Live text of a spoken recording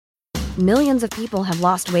Millions of people have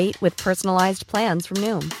lost weight with personalized plans from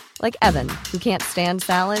Noom. Like Evan, who can't stand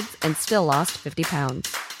salads and still lost 50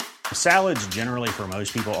 pounds. Salads generally for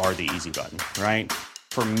most people are the easy button, right?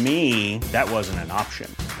 For me, that wasn't an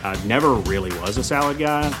option. I never really was a salad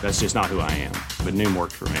guy. That's just not who I am. But Noom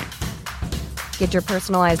worked for me. Get your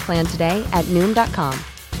personalized plan today at Noom.com.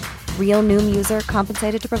 Real Noom user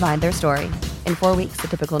compensated to provide their story. In 4 weeks, the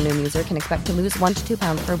typical Noom user can expect to lose 1 to 2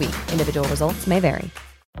 pounds per week. Individual results may vary.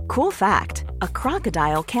 Cool fact, a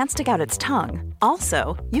crocodile can't stick out its tongue.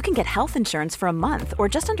 Also, you can get health insurance for a month or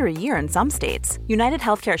just under a year in some states. United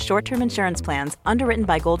Healthcare short-term insurance plans, underwritten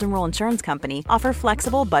by Golden Rule Insurance Company, offer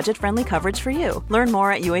flexible, budget-friendly coverage for you. Learn more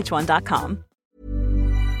at uh1.com.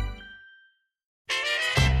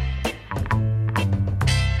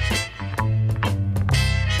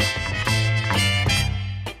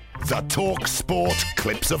 The Talk Sport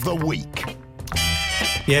Clips of the Week.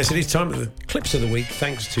 Yes, it is time for the Clips of the Week,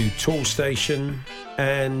 thanks to Toolstation.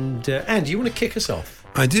 And Andy, you want to kick us off?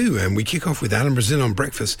 I do, and we kick off with Alan Brazil on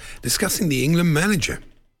breakfast, discussing the England manager.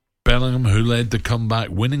 Bellingham, who led the comeback,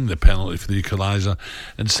 winning the penalty for the equaliser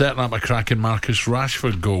and setting up a cracking Marcus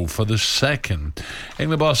Rashford goal for the second.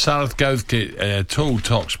 England boss Sareth Gouthgate told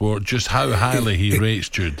TalkSport just how highly he rates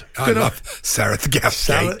Jude. I love Sareth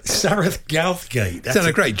Gouthgate. Sareth Gouthgate. He's done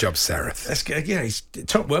a great job, Sareth. That's good. Yeah, he's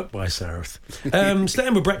top work by Sareth.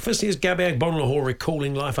 Staying with breakfast, here's Gabby Agbonlahor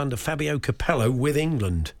recalling life under Fabio Capello with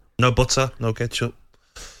England. No butter, no ketchup.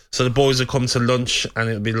 So the boys would come to lunch and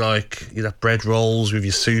it would be like, you'd have bread rolls with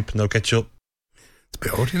your soup, no ketchup. It's a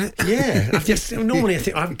bit odd, isn't it? Yeah. Normally I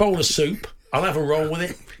think I have a bowl of soup, I'll have a roll with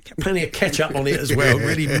it, get plenty of ketchup on it as well,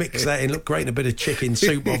 really mix that in, look great in a bit of chicken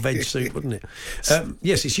soup or veg soup, wouldn't it?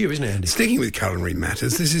 Yes, it's you, isn't it, Andy? Sticking with culinary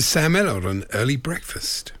matters, this is Sam Ellard on Early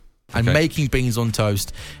Breakfast. And making beans on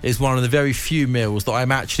toast is one of the very few meals that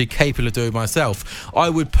I'm actually capable of doing myself. I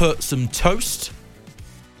would put some toast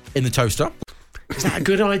in the toaster. Is that a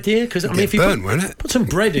good idea? Because if you put some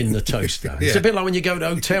bread in the toaster, it's a bit like when you go to a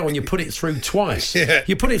hotel and you put it through twice. Yeah.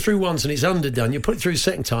 You put it through once and it's underdone. You put it through a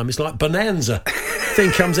second time, it's like Bonanza.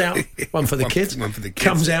 Thing comes out, one for the kids,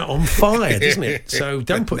 comes out on fire, doesn't it? So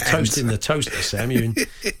don't put toast in the toaster, Sam.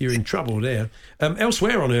 You're in trouble there.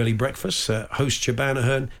 Elsewhere on Early Breakfast, host Shabana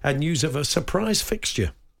Hearn had news of a surprise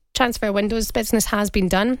fixture. Transfer windows business has been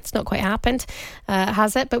done. It's not quite happened,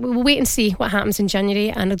 has it? But we'll wait and see what happens in January.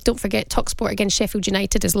 And don't forget, TalkSport against Sheffield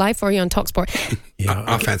United is live for you on TalkSport.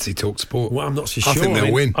 I fancy TalkSport. Well, I'm not so sure. I think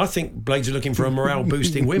they'll win. I think Blades are looking for a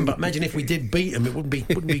morale-boosting win. But imagine if we did beat them, it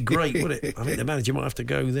wouldn't be great, would it? I think the manager might have to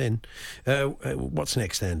go then. What's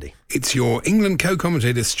next, Andy? It's your England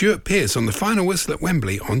co-commentator Stuart Pearce on the final whistle at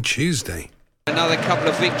Wembley on Tuesday. Another couple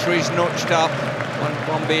of victories notched up,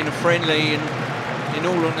 one being a friendly, and in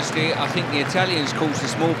all honesty, I think the Italians caused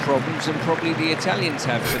us more problems than probably the Italians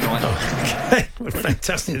have tonight. Okay, well,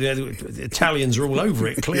 fantastic. The Italians are all over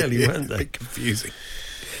it, clearly, weren't they? Confusing.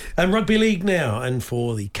 And rugby league now, and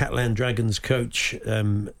for the Catalan Dragons coach,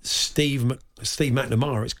 Steve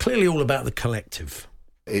McNamara, it's clearly all about the collective.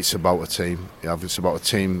 It's about a team. It's about a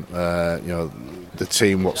team, the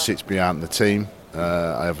team, what sits behind the team.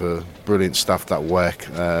 I have a brilliant staff that work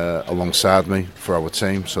alongside me for our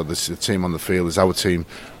team. So this is the team on the field is our team,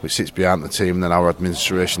 which sits behind the team, and then our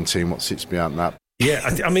administration team, what sits behind that.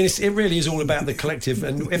 Yeah, I mean, it really is all about the collective.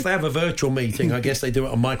 And if they have a virtual meeting, I guess they do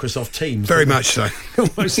it on Microsoft Teams. Very much so.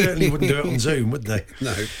 Almost certainly wouldn't do it on Zoom, would they?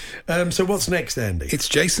 No. So what's next, Andy? It's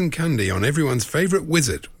Jason Cundy on everyone's favourite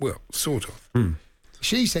wizard. Well, sort of.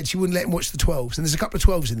 She said she wouldn't let him watch the 12s, and there's a couple of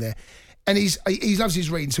 12s in there. And he loves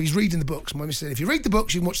his reading, so he's reading the books. My mum said, if you read the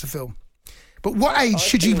books, you can watch the film. But what age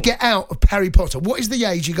should you get out of Harry Potter? What is the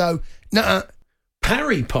age you go, nuh-uh?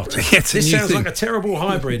 Harry Potter? This sounds like a terrible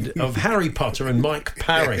hybrid of Harry Potter and Mike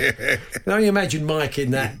Parry. Can you imagine Mike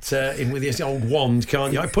in that, with his old wand,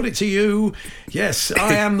 can't you? I put it to you. Yes,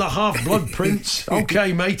 I am the Half-Blood Prince.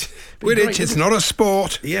 Okay, mate. Quidditch, it's not a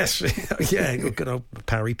sport. Yes. Yeah, good old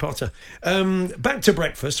Harry Potter. Back to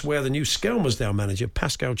breakfast, where the new Skelmersdale manager,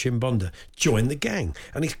 Pascal Chimbonda, joined the gang.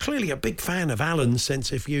 And he's clearly a big fan of Alan's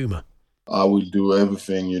sense of humour. I will do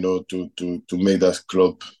everything, to make that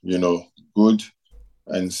club, good,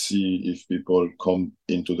 and see if people come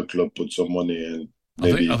into the club, put some money in.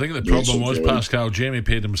 I think the problem was, Pascal, Jamie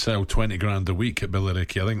paid himself 20 grand a week at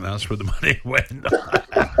Billericay. I think that's where the money went.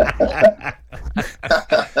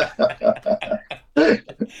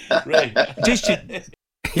 Right.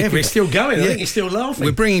 Yeah, but he's still going. I think he's still laughing.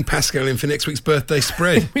 We're bringing Pascal in for next week's birthday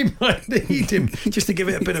spread. We might need him just to give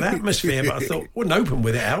it a bit of atmosphere. But I thought, wouldn't open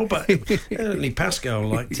with it, Al, but evidently Pascal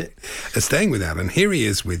liked it. Staying with Alan, here he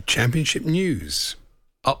is with Championship news.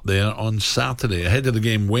 up there on Saturday. Ahead of the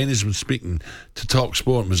game, Wayne has been speaking to Talk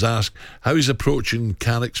Sport and was asked how he's approaching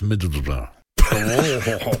Carrick's Middlesbrough.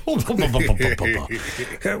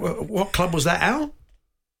 What club was that, Al?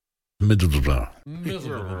 Middlesbrough.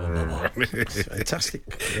 Fantastic.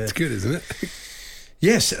 It's good, isn't it?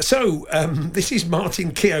 Yes, so this is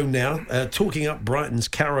Martin Keown now, talking up Brighton's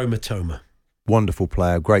Caro Matoma. Wonderful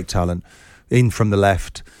player, great talent, in from the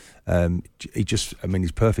left.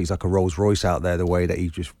 He's perfect. He's like a Rolls Royce out there, the way that he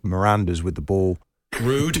just Mirandas with the ball.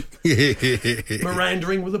 Rude.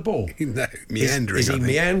 Mirandering with the ball. No, meandering. Is he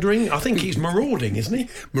meandering? I think he's marauding, isn't he?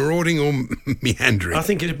 Marauding or meandering? I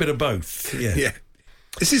think it's a bit of both. Yeah.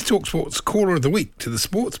 This is TalkSport's Caller of the Week to the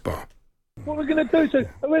Sports Bar. What we're going to do, so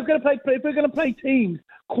we're going to play teams,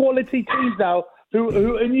 quality teams now,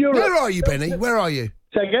 who in Europe. Where are you, Benny? Where are you?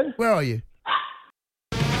 Say again? Where are you?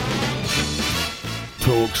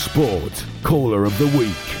 Talk Sport Caller of the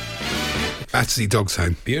Week. Battersea Dogs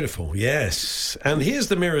Home. Beautiful, yes. And here's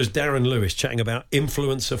the Mirror's Darren Lewis chatting about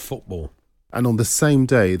influencer football. And on the same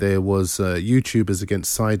day, there was a YouTubers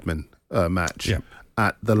against Sidemen match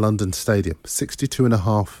at the London Stadium.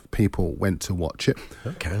 62.5 people went to watch it.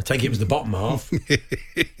 Okay, I take it was the bottom half.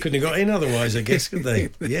 Couldn't have got in otherwise, I guess, could they?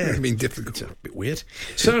 Yeah. It's been difficult. It's a bit weird.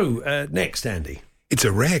 So, next, Andy. It's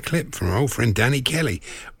a rare clip from our old friend Danny Kelly.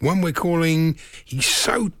 One we're calling He's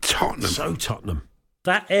So Tottenham. So Tottenham.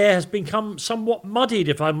 That air has become somewhat muddied,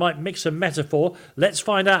 if I might mix a metaphor. Let's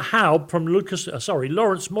find out how from Lawrence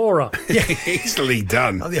Moura. Yeah, easily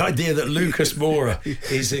done. The idea that Lucas Moura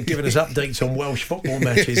is giving us updates on Welsh football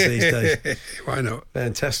matches these days. Why not?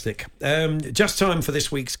 Fantastic. Just time for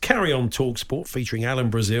this week's Carry On Talk Sport featuring Alan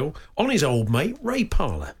Brazil on his old mate Ray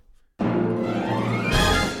Parlour.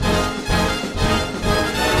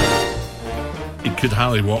 He could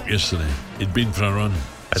hardly walk yesterday. He'd been for a run.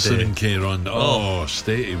 I did. 7k run. Oh,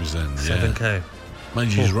 state he was in. 7k.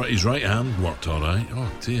 Mind you, his right hand worked all right. Oh,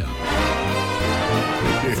 dear.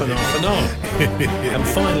 Phenomenal. And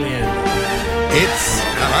finally, Andy. It's...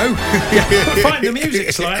 Hello? Find the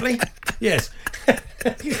music slightly. Yes.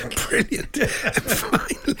 Brilliant. And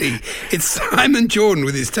finally, it's Simon Jordan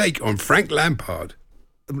with his take on Frank Lampard.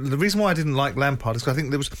 The reason why I didn't like Lampard is because I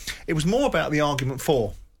think it was more about the argument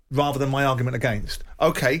for rather than my argument against.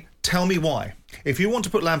 Okay, tell me why. If you want to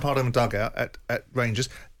put Lampard in a dugout at Rangers,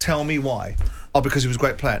 tell me why. Oh, because he was a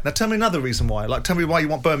great player. Now tell me another reason why. Like, tell me why you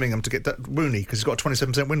want Birmingham to get Rooney, because he's got a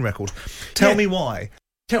 27% win record. Tell me why.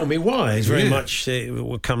 Tell me why is very much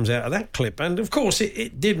what comes out of that clip. And, of course,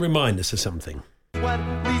 it did remind us of something. What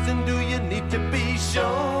reason do you need to be sure?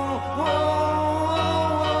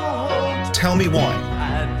 Tell me why.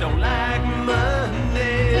 I don't like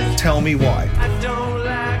Mondays. Tell me why. I don't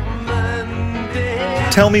like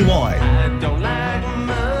Mondays. Tell me why. I don't like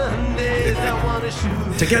Mondays. I want to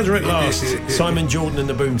shoot. Together at last, Simon Jordan and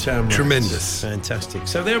the Boomtown Rats. Tremendous. Fantastic.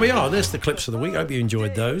 So there we are. There's the clips of the week. I hope you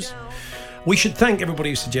enjoyed those. We should thank everybody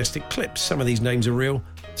who suggested clips. Some of these names are real.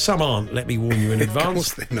 Some aren't, let me warn you in advance. Of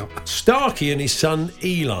course they're not. Starkey and his son,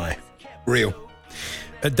 Eli. Real.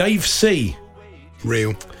 Dave C.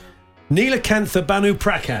 Real. Neelakantha Banu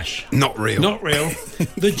Prakash. Not real. Not real.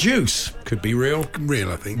 The Juice. Could be real.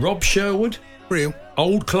 Real, I think. Rob Sherwood. Real.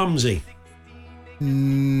 Old Clumsy.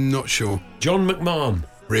 Not sure. John McMahon.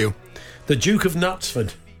 Real. The Duke of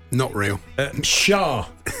Knutsford. Not real. Shah.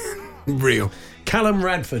 Real. Callum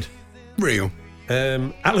Radford. Real.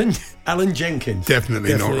 Alan Jenkins.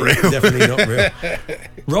 Definitely not real. Definitely not real.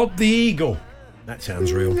 Rob the Eagle. That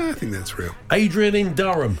sounds real. I think that's real. Adrian in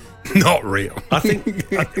Durham. Not real. I think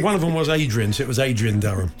one of them was Adrian, so it was Adrian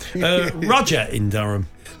Durham. Roger in Durham.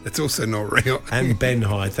 That's also not real. And Ben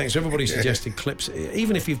Hyde. Thanks to everybody who suggested clips.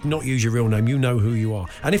 Even if you've not used your real name, you know who you are.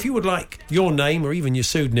 And if you would like your name or even your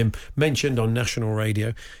pseudonym mentioned on national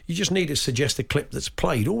radio, you just need to suggest a clip that's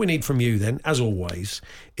played. All we need from you then, as always,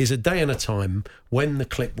 is a day and a time when the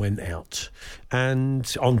clip went out.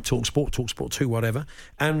 And on TalkSport 2, whatever.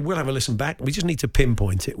 And we'll have a listen back. We just need to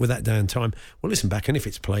pinpoint it with that day and time. We'll listen back, and if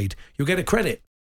it's played, you'll get a credit.